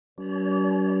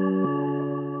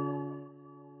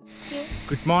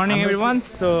Good morning everyone.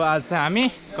 So आज चाहिँ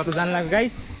हामी कता जान लाग्यो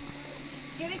गाइस?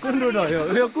 कुन रोड हो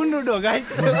यो कुन रोड हो गाइस?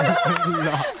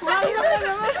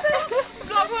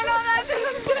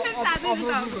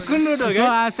 कुन रोड हो गाइस? So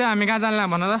आज चाहिँ हामी कहाँ जान लाग्यो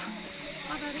भन त?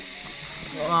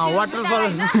 वाटरफल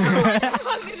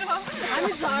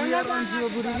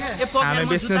हामी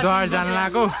विष्णुद्वार जान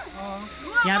लाग्यो.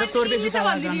 यहाँ त तोर्बे जुत्ता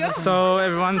लान्छ. So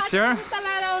everyone's here.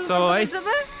 So है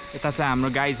यता चाहिँ हाम्रो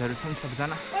गाइजहरु छन्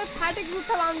सबजना.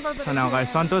 So now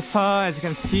guys सन्तोष छ as you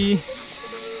can see.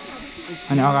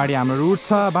 अनि अगाडि हाम्रो रुट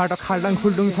छ, बाटो खाल्डङ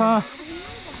खुल्डुङ छ.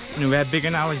 अनि we have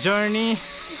begun our journey.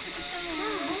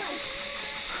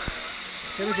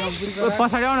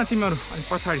 पछाडि आउ न तिमीहरु अनि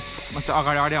पछाडि म चाहिँ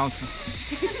अगाडि आउँछु.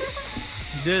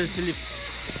 Jail Philip.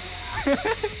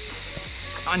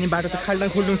 अनि बाटो चाहिँ खाल्डङ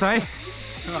खुल्डुङ छ है.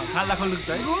 खाल्डा खुल्डुङ छ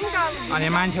है. अनि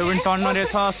मान्छेहरु पनि टर्न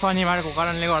रहेछ शनिबारको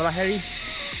कारणले गर्दाखेरि.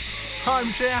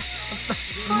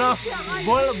 न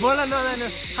बोल नजाने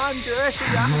खान्छु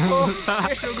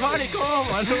यसो गरेको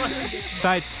भन्नु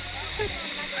सायद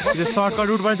यो सर्टकट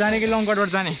रुटबाट जाने कि लङ कटबाट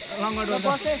जाने? लङ कटबाट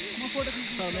बसे म फोटो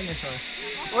खिच्न सक्दैन सर.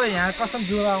 ओए यहाँ कस्टम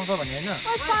जुगा आउँछ भन्ने हैन?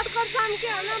 सर्टकट जाम के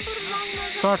हैन पुरो लङ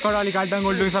सर्टकट अलि गाल्डङ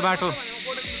गोल्डुङ छ बाटो.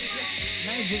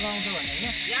 नै जुगा आउँछ भन्ने हैन?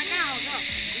 यहाँ कहाँ आउँछ?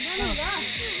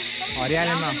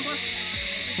 हरियालीमा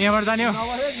यहाँबाट जाने हो?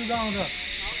 नभए जुगा आउँछ.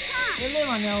 त्यसले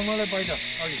भन्ने हो मलाई पहिला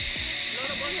अघि.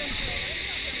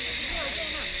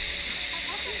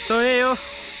 सो यो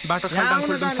बाटो खाल्डङ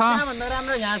खुल्डुङ छ. कहाँ भन्दा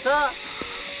राम्रो यहाँ छ.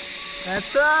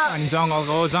 अनि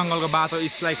जङ्गलको बाटो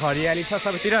इट्स लाइक हरियाली छ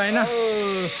सबैतिर हैन?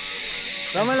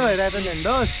 रमाइलो भइरहेछ नि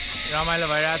दोस. रमाइलो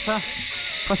भइरहेछ.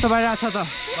 कस्तो भइरहेछ त?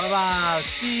 बाबा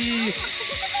पिस.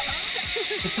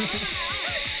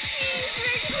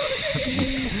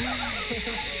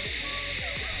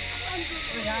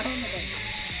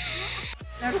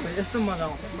 यस्तो मजा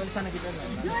आउँछ. मैले सानो गिटार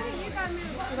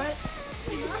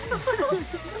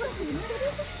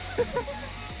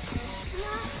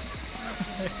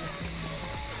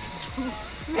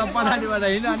पछाडि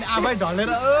हिँड्यो अनि आफै ढलेर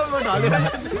म ढलेर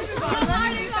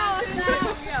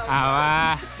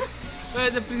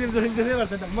पृथ्वी जोसिङ त्यसै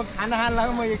गर्छ त. म खाना खान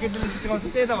लाग्यो म एकैचोटि सिकाउँछु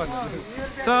त्यही त भन्नु.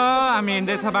 सो हामी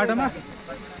हिँड्दैछ बाटोमा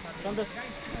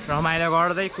रमाइलो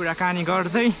गर्दै कुराकानी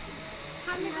गर्दै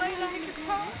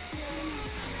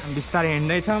बिस्तारै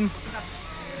हिँड्दैछौँ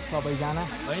सबैजना.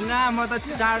 होइन म त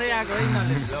चाँडै आएको है.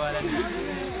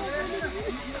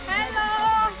 हेलो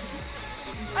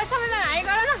ओइ सबैजना हाई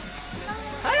गर न.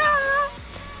 हेलो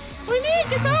उनी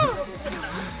के छ?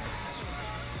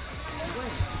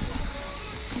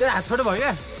 त्यो हात छोटो भयो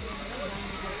क्या.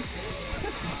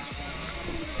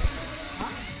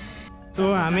 सो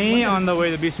हामी अन द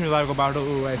वे विष्णुद्वारको बाटो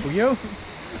आइपुग्यो.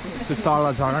 सो तल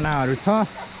झरनाहरू छ.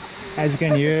 As you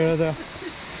can hear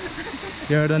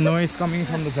the noise coming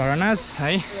from the jharanas,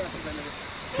 hai?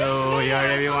 So here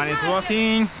everyone is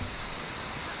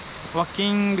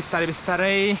walking bistarai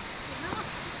bistarai.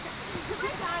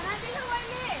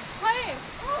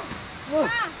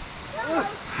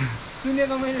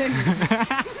 सुनेको मैले नि.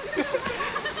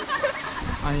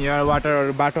 अनि यहाँ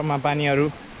वाटरहरू बाटोमा पानीहरू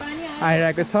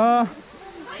आइरहेको छ.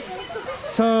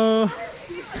 सो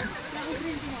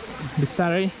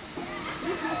बिस्तारै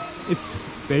इट्स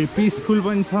भेरी पिसफुल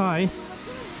पनि छ है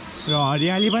र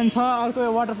हरियाली पनि छ. अर्को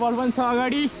वाटरफल पनि छ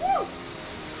अगाडि.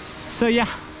 So yeah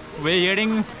we heading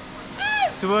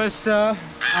towards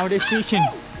our destination.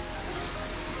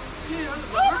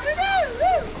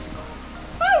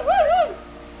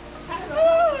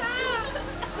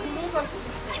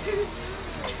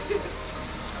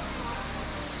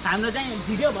 हाम्रो चाहिँ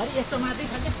भिडियोभरि यस्तो मात्रै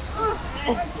छ क्या.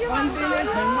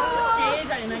 केही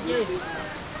छैन के.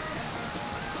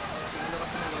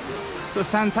 सो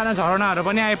सानो झरनाहरू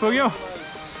पनि आइपुग्यो.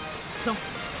 सो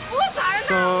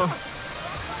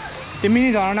त्यो मिनी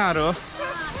झरनाहरू हो.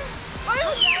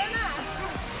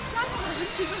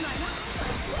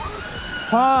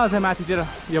 छ चाहिँ माथितिर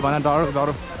यो भन्दा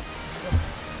डरो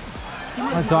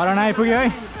झरना आइपुग्यो है.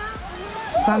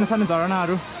 सानो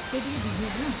झरनाहरू.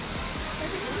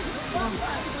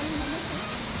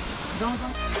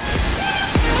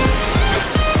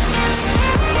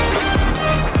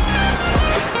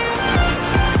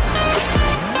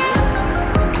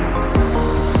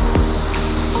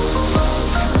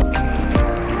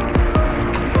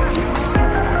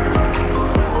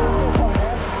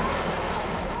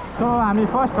 So हामी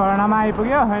फर्स्ट झरनामा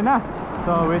आइपुग्यो हैन.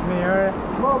 So with me here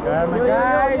my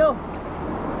guys.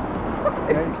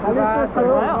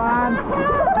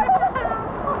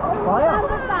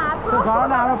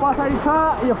 झरना हाम्रो पछाडि छ.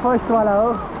 यो फर्स्टवाला हो.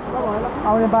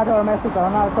 आउने बाटोहरूमा यस्तो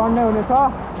झरनाहरू टन्नै हुनेछ.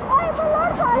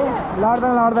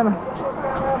 लड्दैन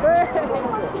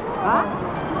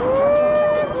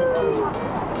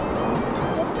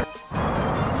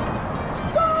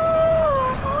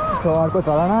सो अर्को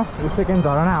झरना सेकेन्ड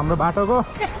झरना हाम्रो बाटोको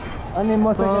अनि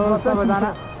म सबैजना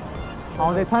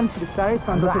आउँदैछन् बिस्तारै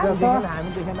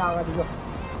हामी देखेन अगाडिको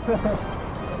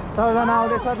सबैजना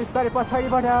आउँदैछ बिस्तारै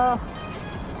पछाडिबाट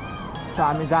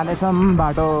हामी जाँदैछौँ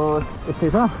बाटो यस्तै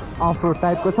छ अफ रोड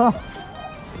टाइपको छ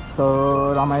सो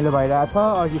रमाइलो भइरहेछ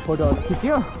अघि फोटोहरू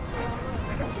खिच्यो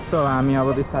सो हामी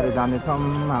अब बिस्तारै जाँदैछौँ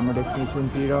हाम्रो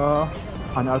डेस्टिनेसनतिर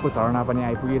अनि अर्को झरना पनि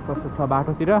आइपुगेछ जस्तो छ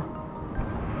बाटोतिर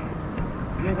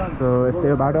सो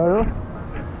यस्तै बाटोहरू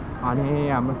अनि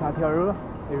हाम्रो साथीहरू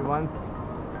everyone's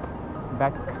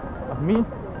back of me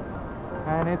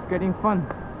and it's getting fun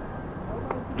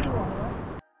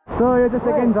so यो चाहिँ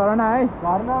सेकेन्ड झरना है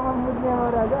झरनामा मुद्ने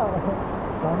राजा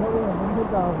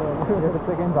यो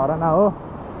सेकेन्ड झरना हो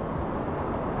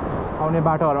आउने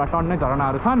बाटोहरूमा टन्नै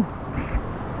झरनाहरू छन्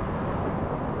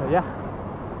so yeah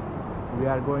we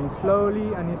are going slowly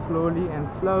and slowly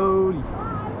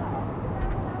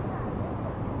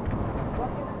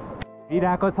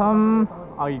हिँडिरहेको छौँ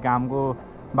अघि घामको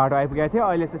बाटो आइपुगेको थियो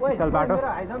अहिले चाहिँ शीतल बाटो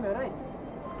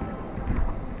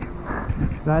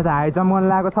हाई जम्प गर्न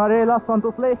लागेको छ अरे ल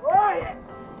सन्तोषले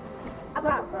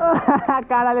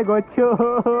काँडाले घोच्यो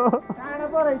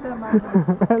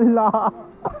ल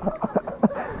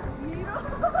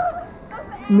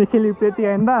निखिल प्रेती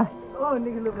होइन त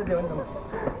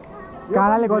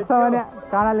काँडाले घोच्छ भने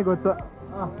काँडाले घोच्छ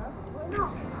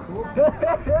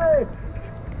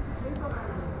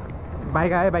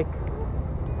बाइक आयो बाइक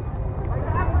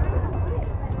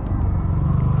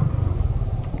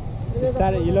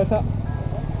बिस्तारै हिलो छ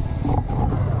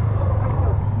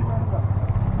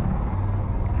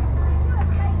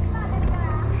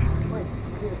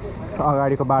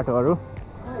अगाडिको बाटोहरू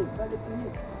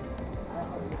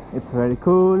it's very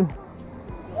cool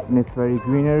and it's very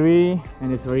greenery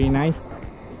and it's very nice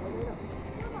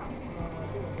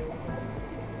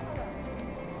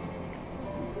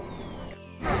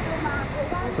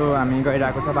so हामी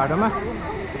गइरहेको छ बाटोमा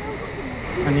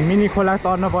अनि मिनी खोला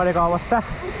तर्नु परेको अवस्था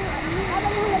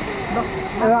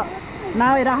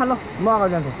नआइ राख ल म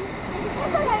अगाडि जान्छु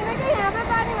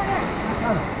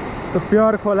त्यो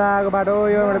प्योर खोलाको बाटो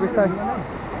यो एउटा बिस्तारै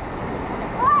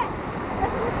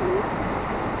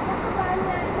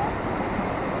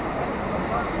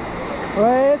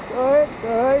wait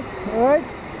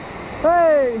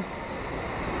hey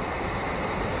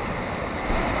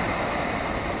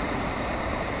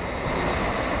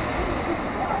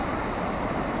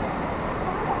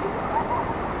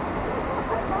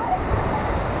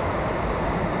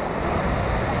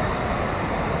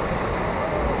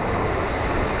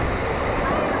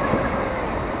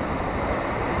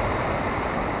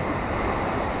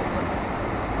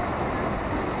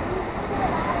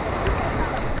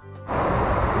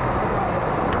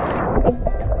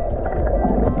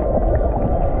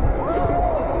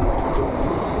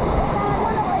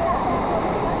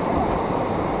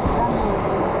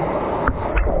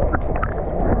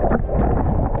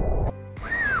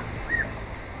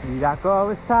हिँडाको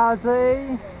अवस्था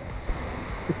चाहिँ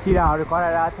किराहरू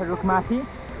कराइरहेको छ रुखमाथि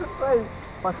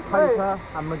पछाडि छ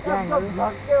हाम्रो ग्याङहरू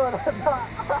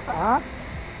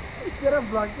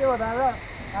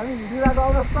हामी हिँडिरहेको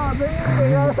अवस्था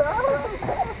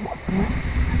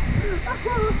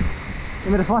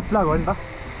मेरो फर्स्ट ब्लग हो नि त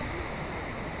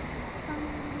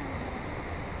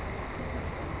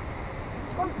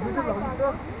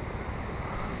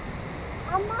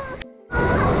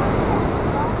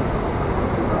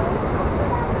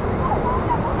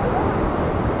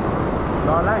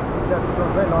Skyline, just go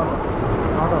very long.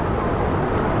 Auto.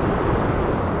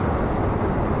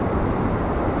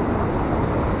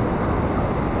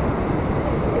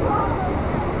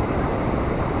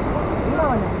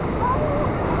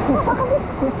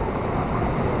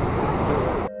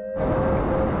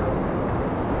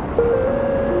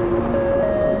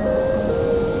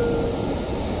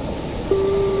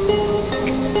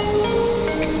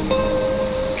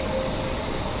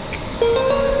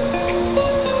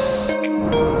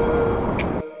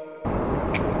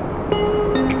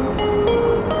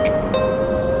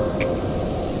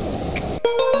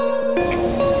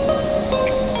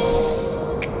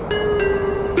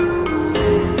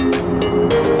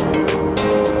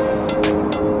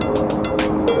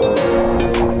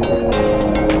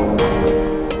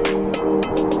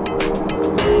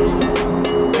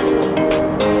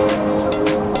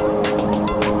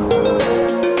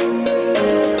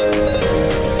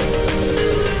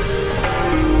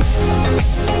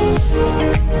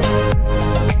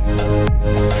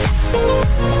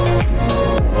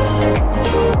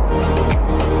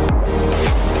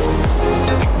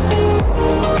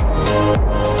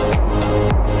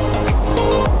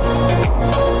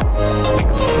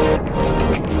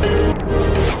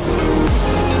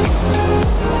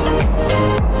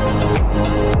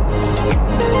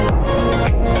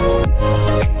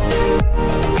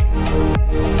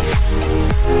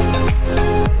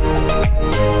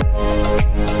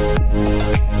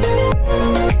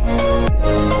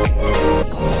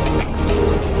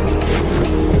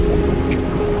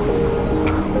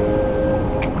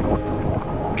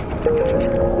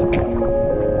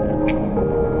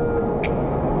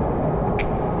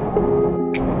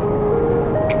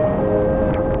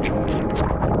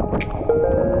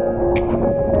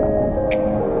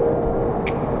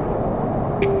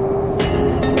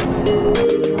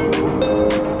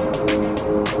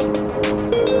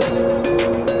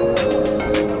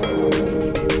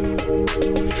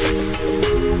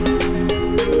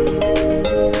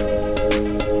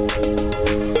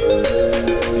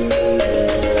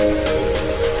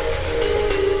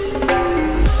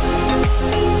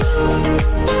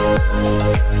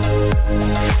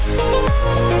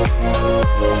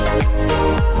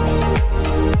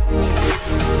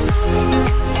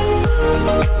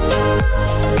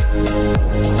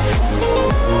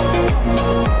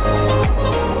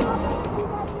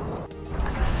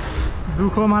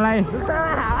 को मलाई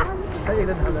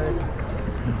अहिले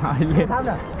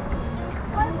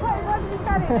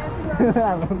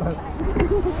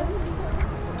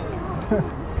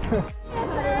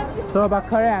सो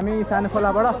भर्खरै हामी सानो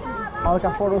खोलाबाट हल्का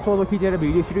फोटो खिचेर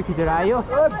भिडियो खिचेर आयो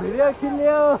भिडियो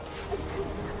खिच्यो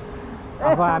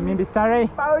अब हामी बिस्तारै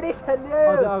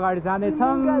अझ अगाडि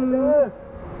जाँदैछौँ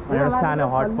एउटा सानो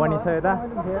हट पनि छ यता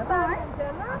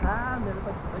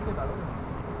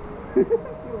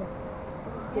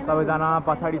सबैजना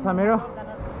पछाडि छ मेरो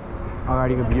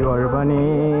अगाडिको भ्यूहरू पनि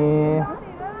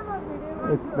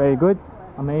it's very good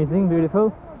amazing beautiful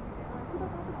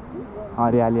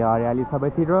हरियाली हरियाली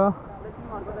सबैतिर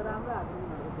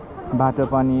बाटो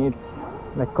पनि it's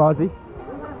like कजी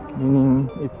meaning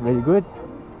it's very good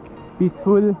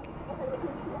peaceful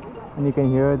and you can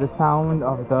hear the sound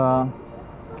of the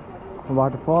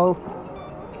waterfalls.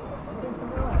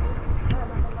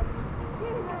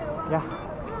 Yeah,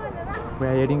 we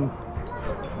are heading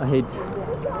ahead.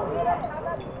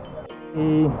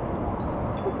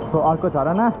 So अर्को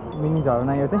झरना मिनी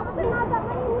झरना यो चाहिँ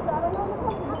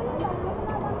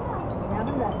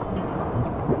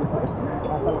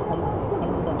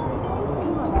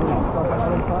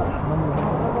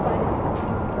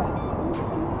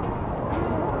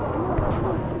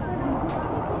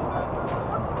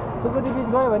सुकुटी बिच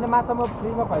गयो भने माछा म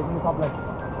फ्रीमा खुवाइदिनु सबलाई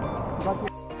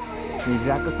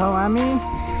हिँडिरहेको छौँ हामी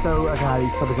सो अगाडि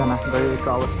सबैजना गएको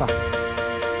अवस्था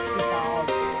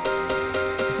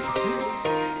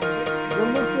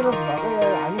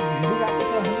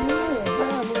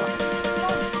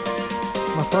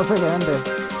म सोचेको हो नि त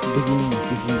बिगिनिङ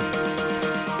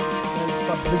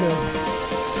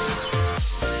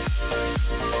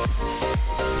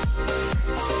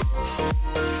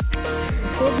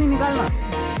टोपी निकाल्न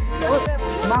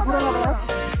माकुरा लगाएर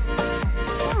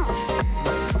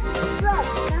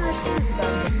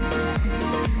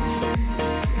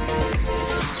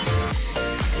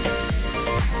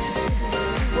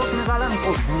निकाल न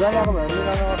भुजा ल्याएको भएर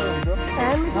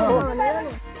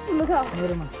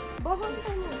मेरोमा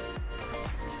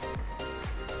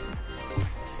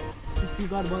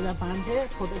स्पिकर बजा 500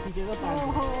 फोटो खिचेको 500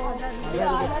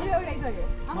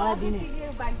 मलाई दिने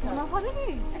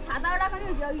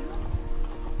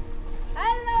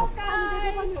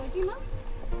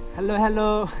हेलो हेलो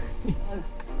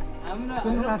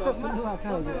सुन्नु भएको छ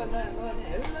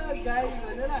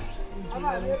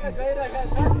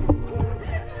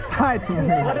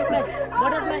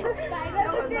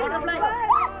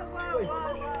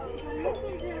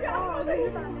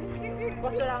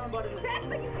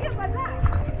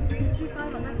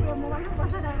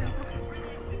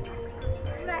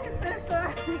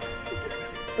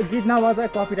गीत नबजाए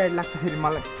कपिराइट लाग्छ फेरि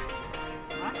मलाई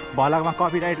भलगमा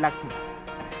कपिराइट लाग्छ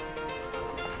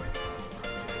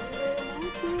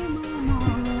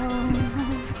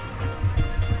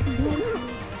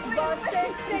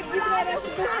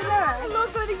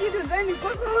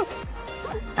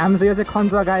हामी त यो चाहिँ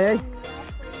खन्छ गाई है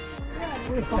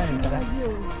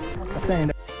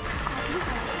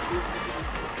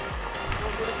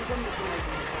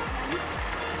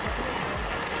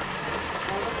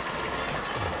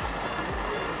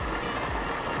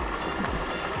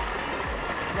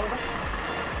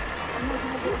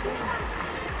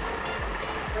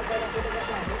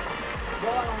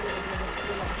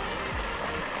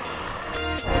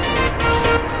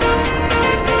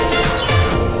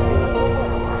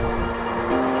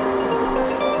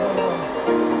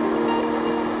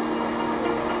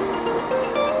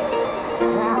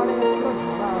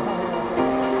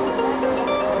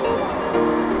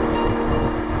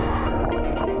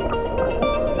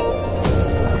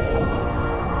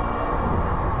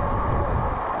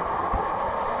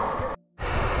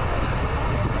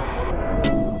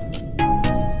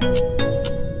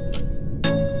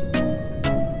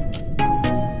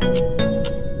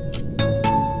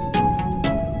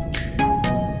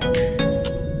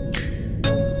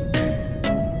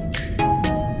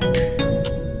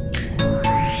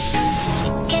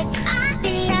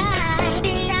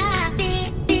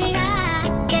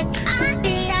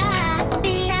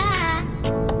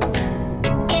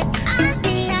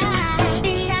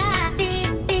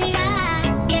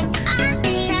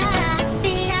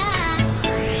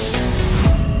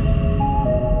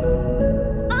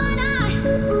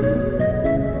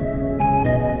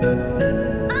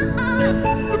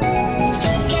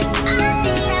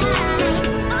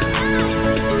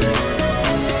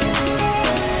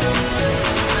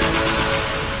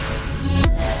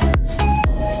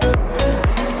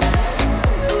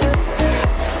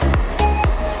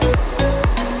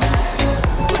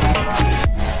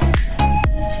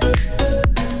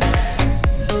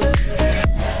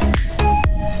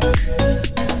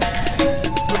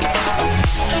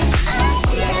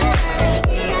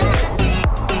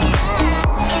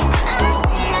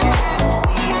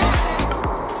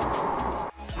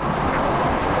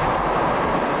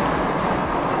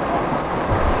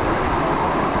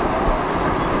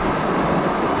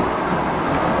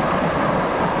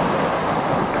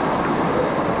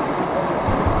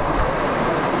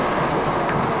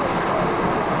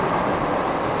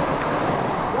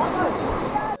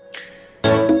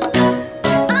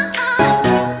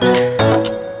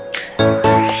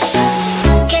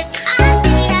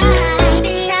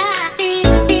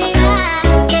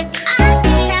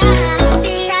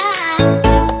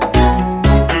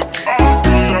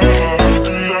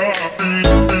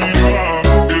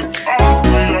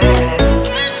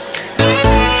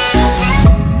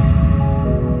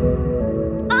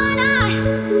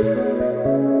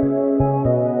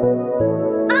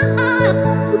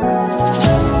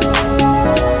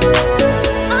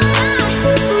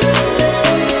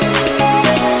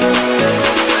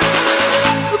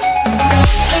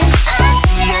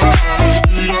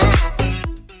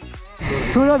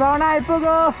ठुलो झरना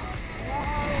आइपुग्यो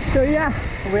So yeah,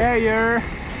 we're here.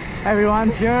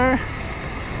 Everyone's here.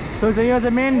 So यो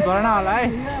चाहिँ मेन झरना होला है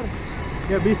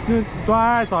यो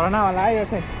विष्णुद्वार झरना होला है यो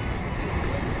चाहिँ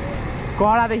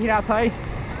कडा देखिरहेको छ है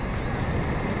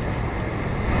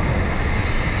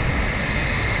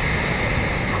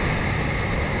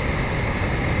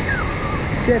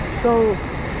त्यस्तो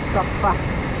सफा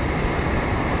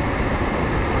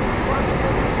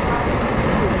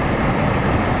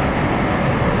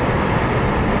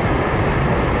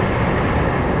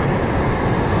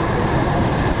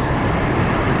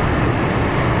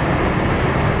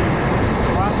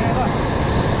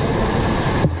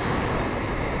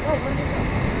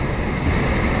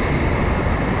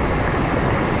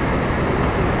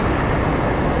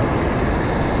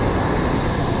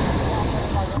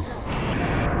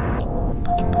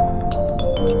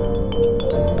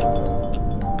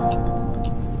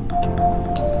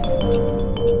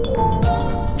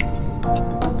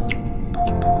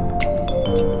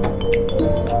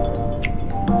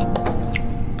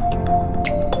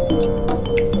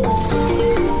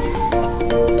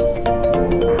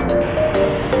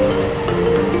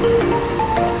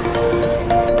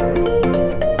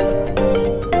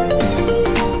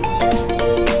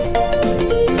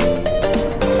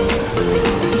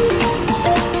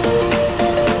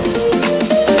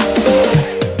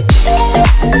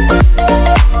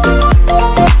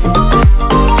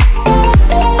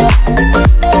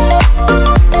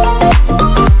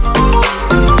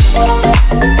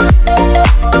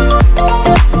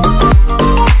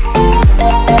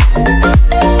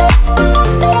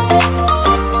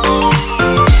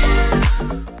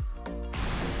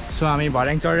So हामी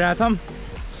भर्याङ चढिरहेछौँ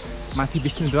माथि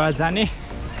विष्णुद्वार जाने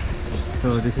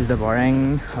So this is the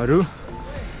भर्याङहरू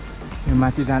यो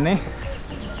माथि जाने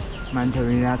मान्छेहरू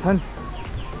हिँडिरहेछन्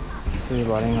So यो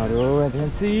भर्याङहरू हो as you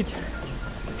can see it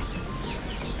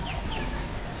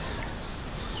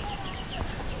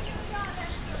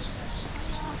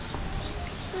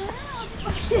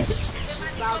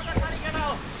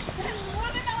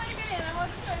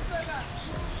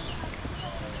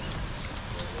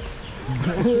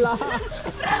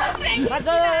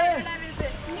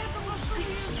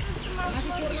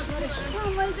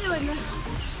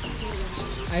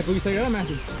आइपुगिसक्यो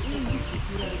माथि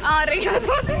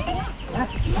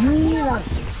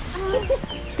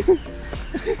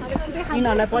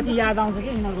यिनीहरूलाई पछि याद आउँछ कि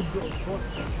यिनीहरूको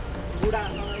बुढा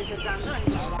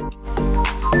जान्छ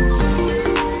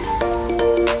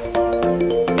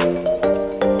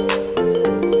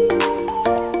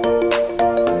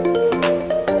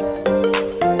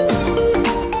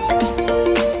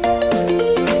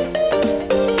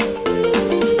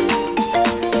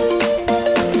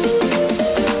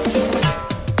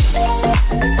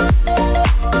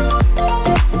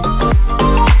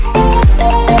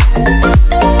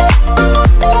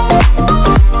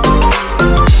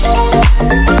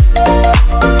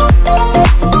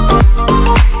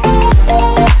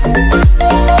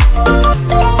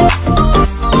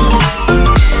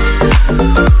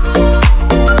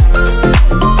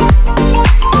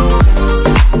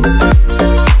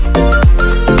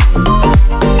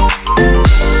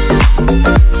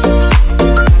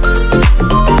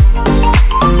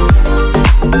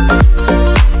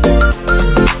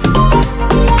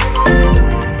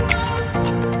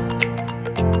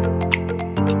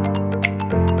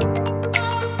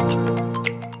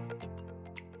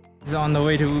On the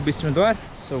way to Bishnudwar,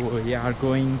 so we are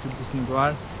going to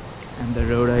Bishnudwar and the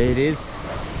road ahead is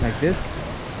like this.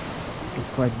 It's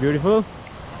quite beautiful.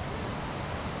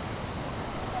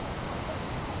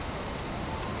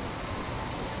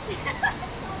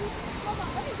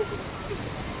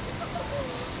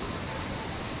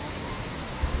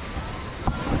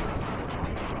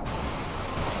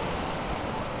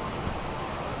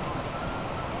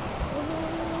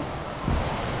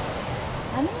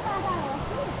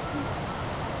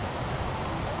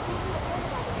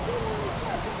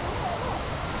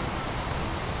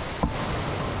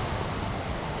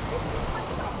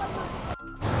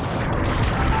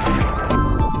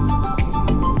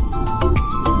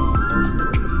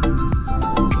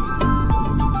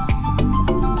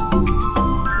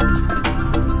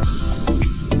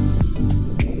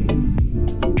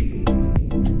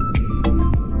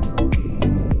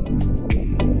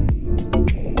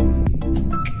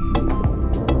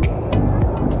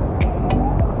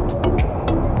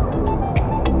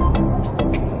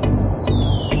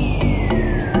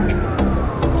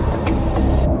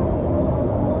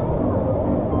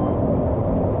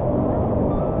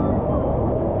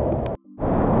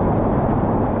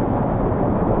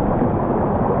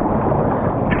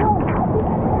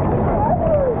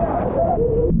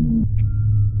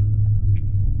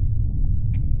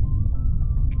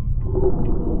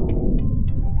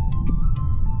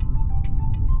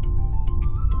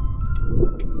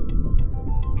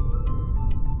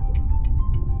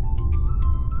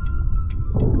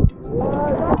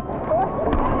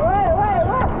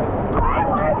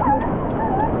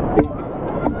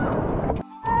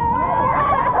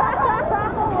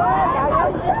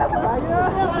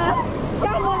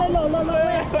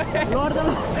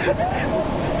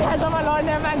 खाल्टोमा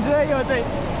लड्ने मान्छे यो चाहिँ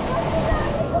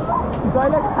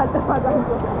जहिले खाल्टोमा जान्छ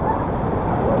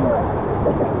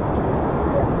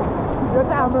यो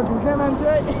चाहिँ हाम्रो भिज्ने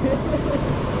मान्छे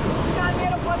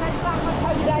मेरो पछाडि पाखमा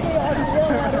छलिरहेको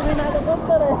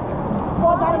कस्तो रह्यो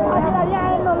पछाडि यहाँ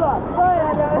आएन ल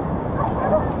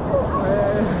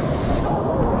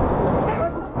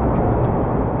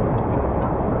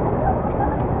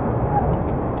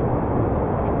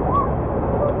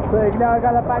एकले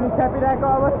अर्कालाई पानी छापिरहेको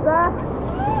अवस्था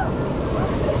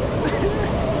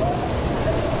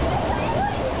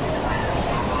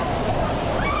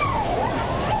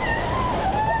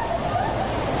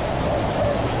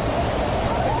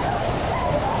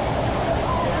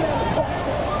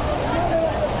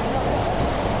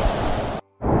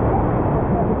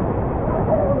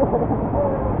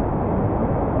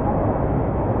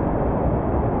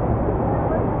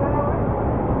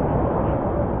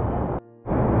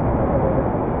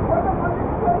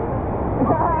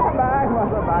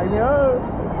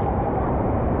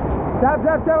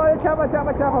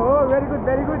Chapa. Oh, very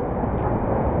good.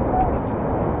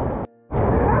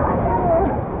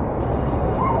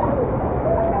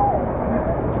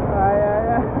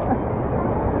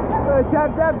 Oh,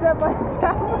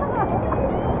 chap.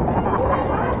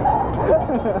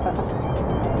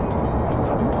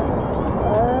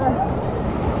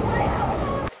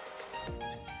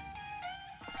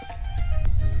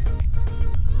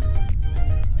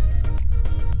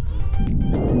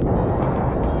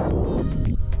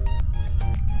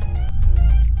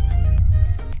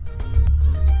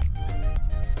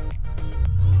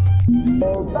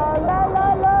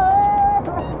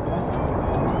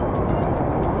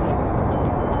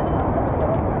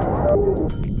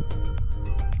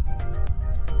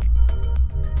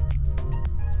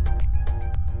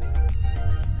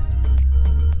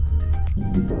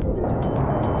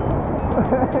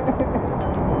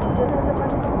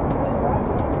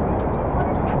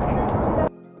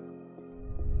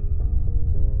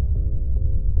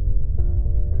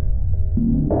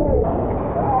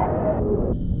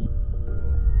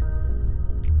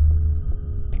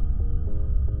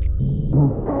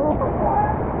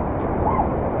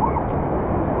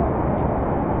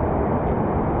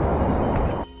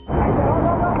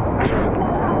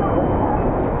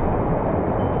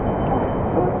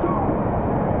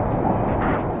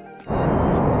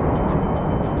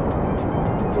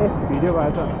 Video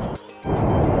भएछ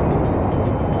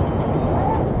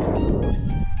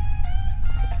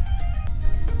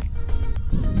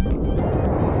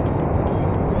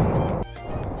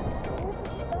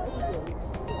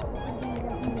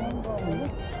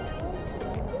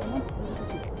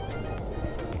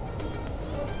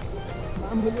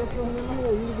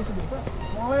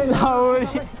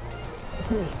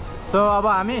सो अब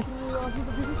हामी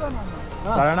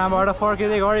झरनाबाट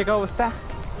फर्किँदै गरेको अवस्था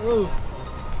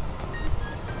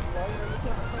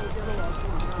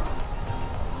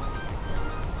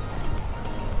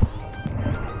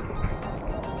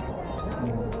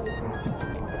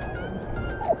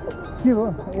के हो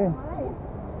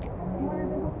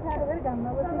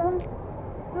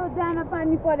त्यो जान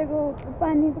पानी परेको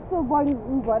पानी कस्तो बढी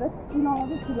भएर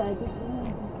चिलाउँदै चिलाएको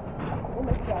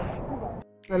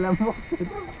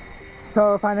सो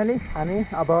फाइनली हामी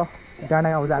अब डाँडा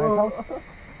गाउँ जानेछौँ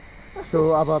सो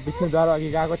अब विष्णुद्वार अघि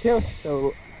गएको थियो सो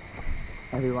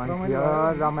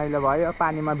रमाइलो भयो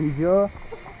पानीमा भिज्यो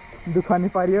दुःख नि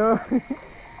पर्यो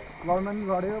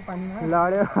लड्यो पानीमा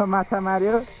लड्यो माछा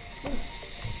मार्यो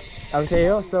अब त्यही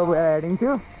हो so we are heading to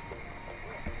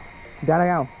डाँडा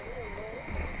गाउँ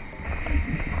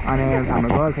अनि हाम्रो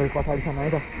गर्लफ्रेन्ड पछाडि छ है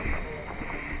त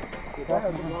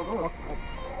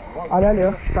अलिअलि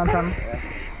हो सानसानो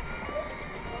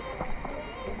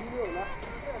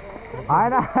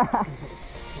होइन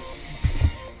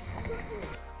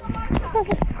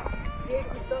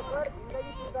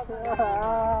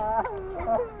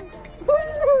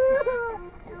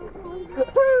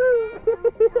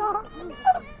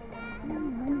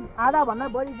आधा भन्दा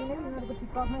बढी दिने यिनीहरूको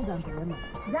टिकटमै जान्छ हेर्नु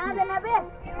जाँदैन बे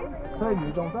खै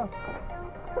झुटाउँछ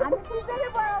हामी पुग्दै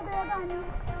पराउँदैन त अनि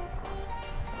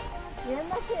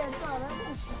हेर्न के हेर्छ होला नि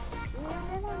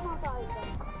हेर्दैन म त अहिले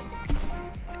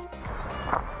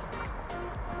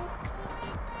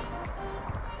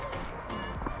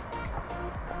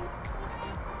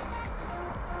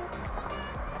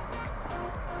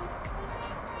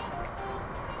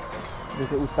यो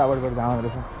चाहिँ उताबाट जाँदो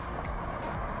रहेछ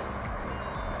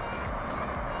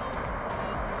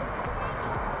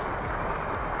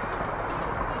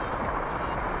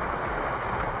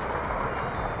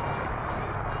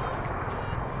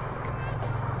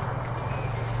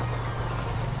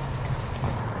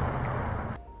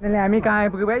हामी कहाँ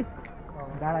आइपुग्यो भाइ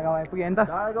डाँडागाउँ आइपुग्यो नि त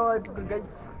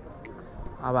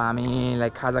अब हामी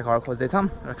लाइक खाजा घर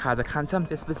खोज्दैछौँ र खाजा खान्छौँ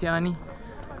त्यसपछि अनि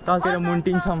तलतिर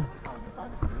मुन्टिन्छौँ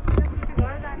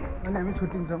अनि हामी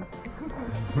छुट्टिन्छौँ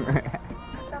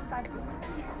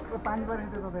पानी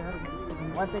परेको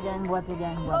बचे ग्याङ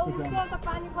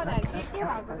पानी परायो के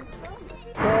भएको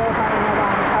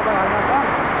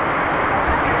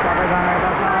सबैजना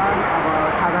यता छ अब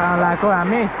खाजा लगाएको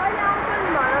हामी सबैजना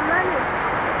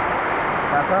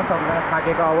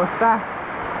थाकेको अवस्था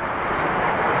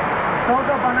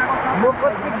सौदा बनाएको म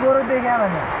कति गोरो देखेँ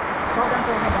भने सौदा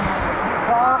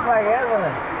बनाएको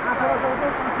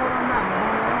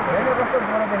कस्तो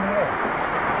गोरो देख्ने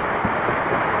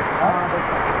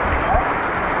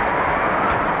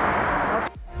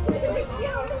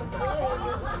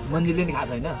मन्दिरले नि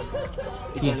खान्छ होइन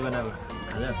बनाएको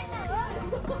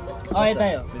यता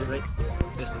हो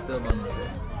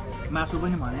मासु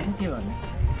पनि भने के भने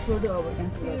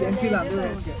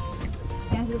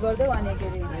क्यान्सल गर्दै भने के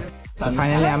अरे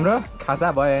फाइनली हाम्रो खाजा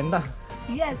भयो नि त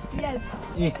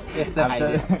यस्तो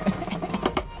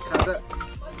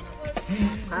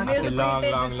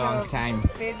long time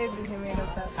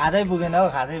खाँदै पुगेन हौ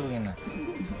खाँदै पुगेन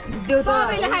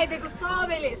सबैले खाइदिएको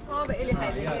सबैले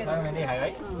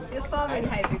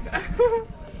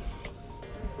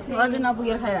अझै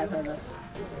नपुगेर खाइरहेको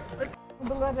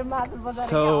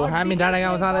सो हामी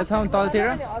डाँडागाउँ जाँदैछौँ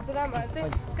तलतिर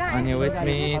अनि विथ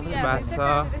मी सुभाष छ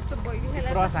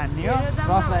क्रस हान्ने हो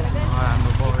क्रसलाई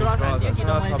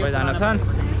हाम्रो सबैजना छन्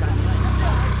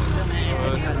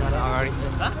अगाडि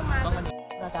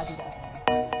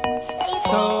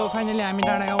सो फाइनली हामी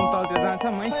डाँडागाउँ तलतिर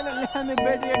जान्छौँ है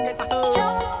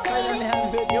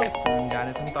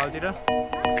जानेछौँ तलतिर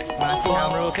माथि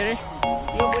हाम्रो के अरे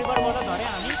शिवपुरीबाट झऱ्यो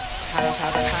हामी खाजा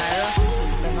खाएर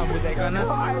नबुझाइकन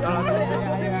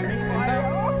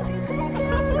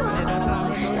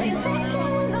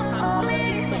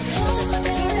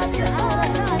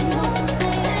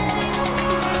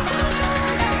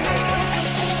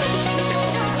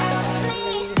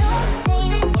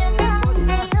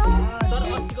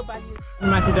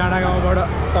माथि डाँडागाउँबाट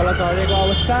तल चढेको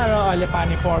अवस्था र अहिले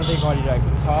पानी पर्दै गरिरहेको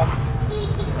छ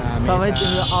सबै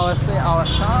तिम्रो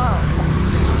अवस्था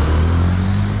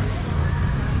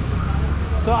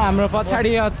सो हाम्रो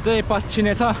पछाडि अझै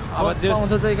पछिने छ अब त्यो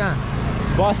चाहिँ कहाँ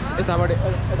बस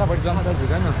यतापट्टि जान्छ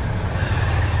झुकान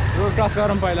रोड क्रस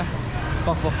गरौँ पहिला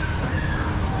पक्क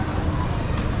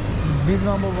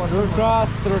बिचमा रोड क्रस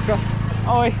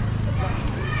ओइ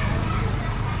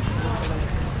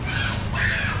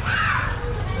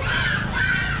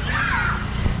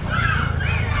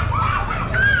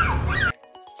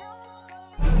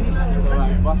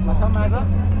बसमा छ माझ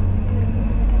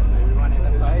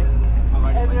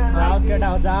जाओस् केटा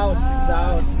हो जाओस्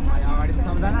अगाडि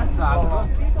सबजना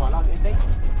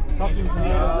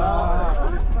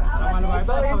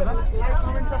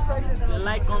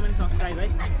लाइक कमेन्ट सब्सक्राइब है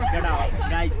केटा हो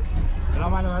गाइज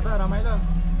रमाइलो भयो त रमाइलो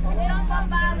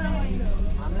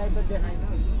हामीलाई त देखाइन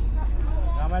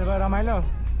रमाइलो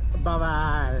बाबा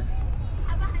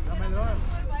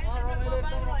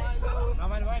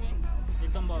रमाइलो भयो नि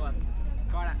एकदम बाबा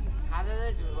कडा खाजा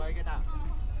चाहिँ झुल भयो केटा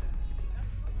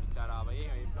बिचरा अब यही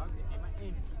हो ब्लग यतिमा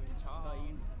एन्ड हुन्छ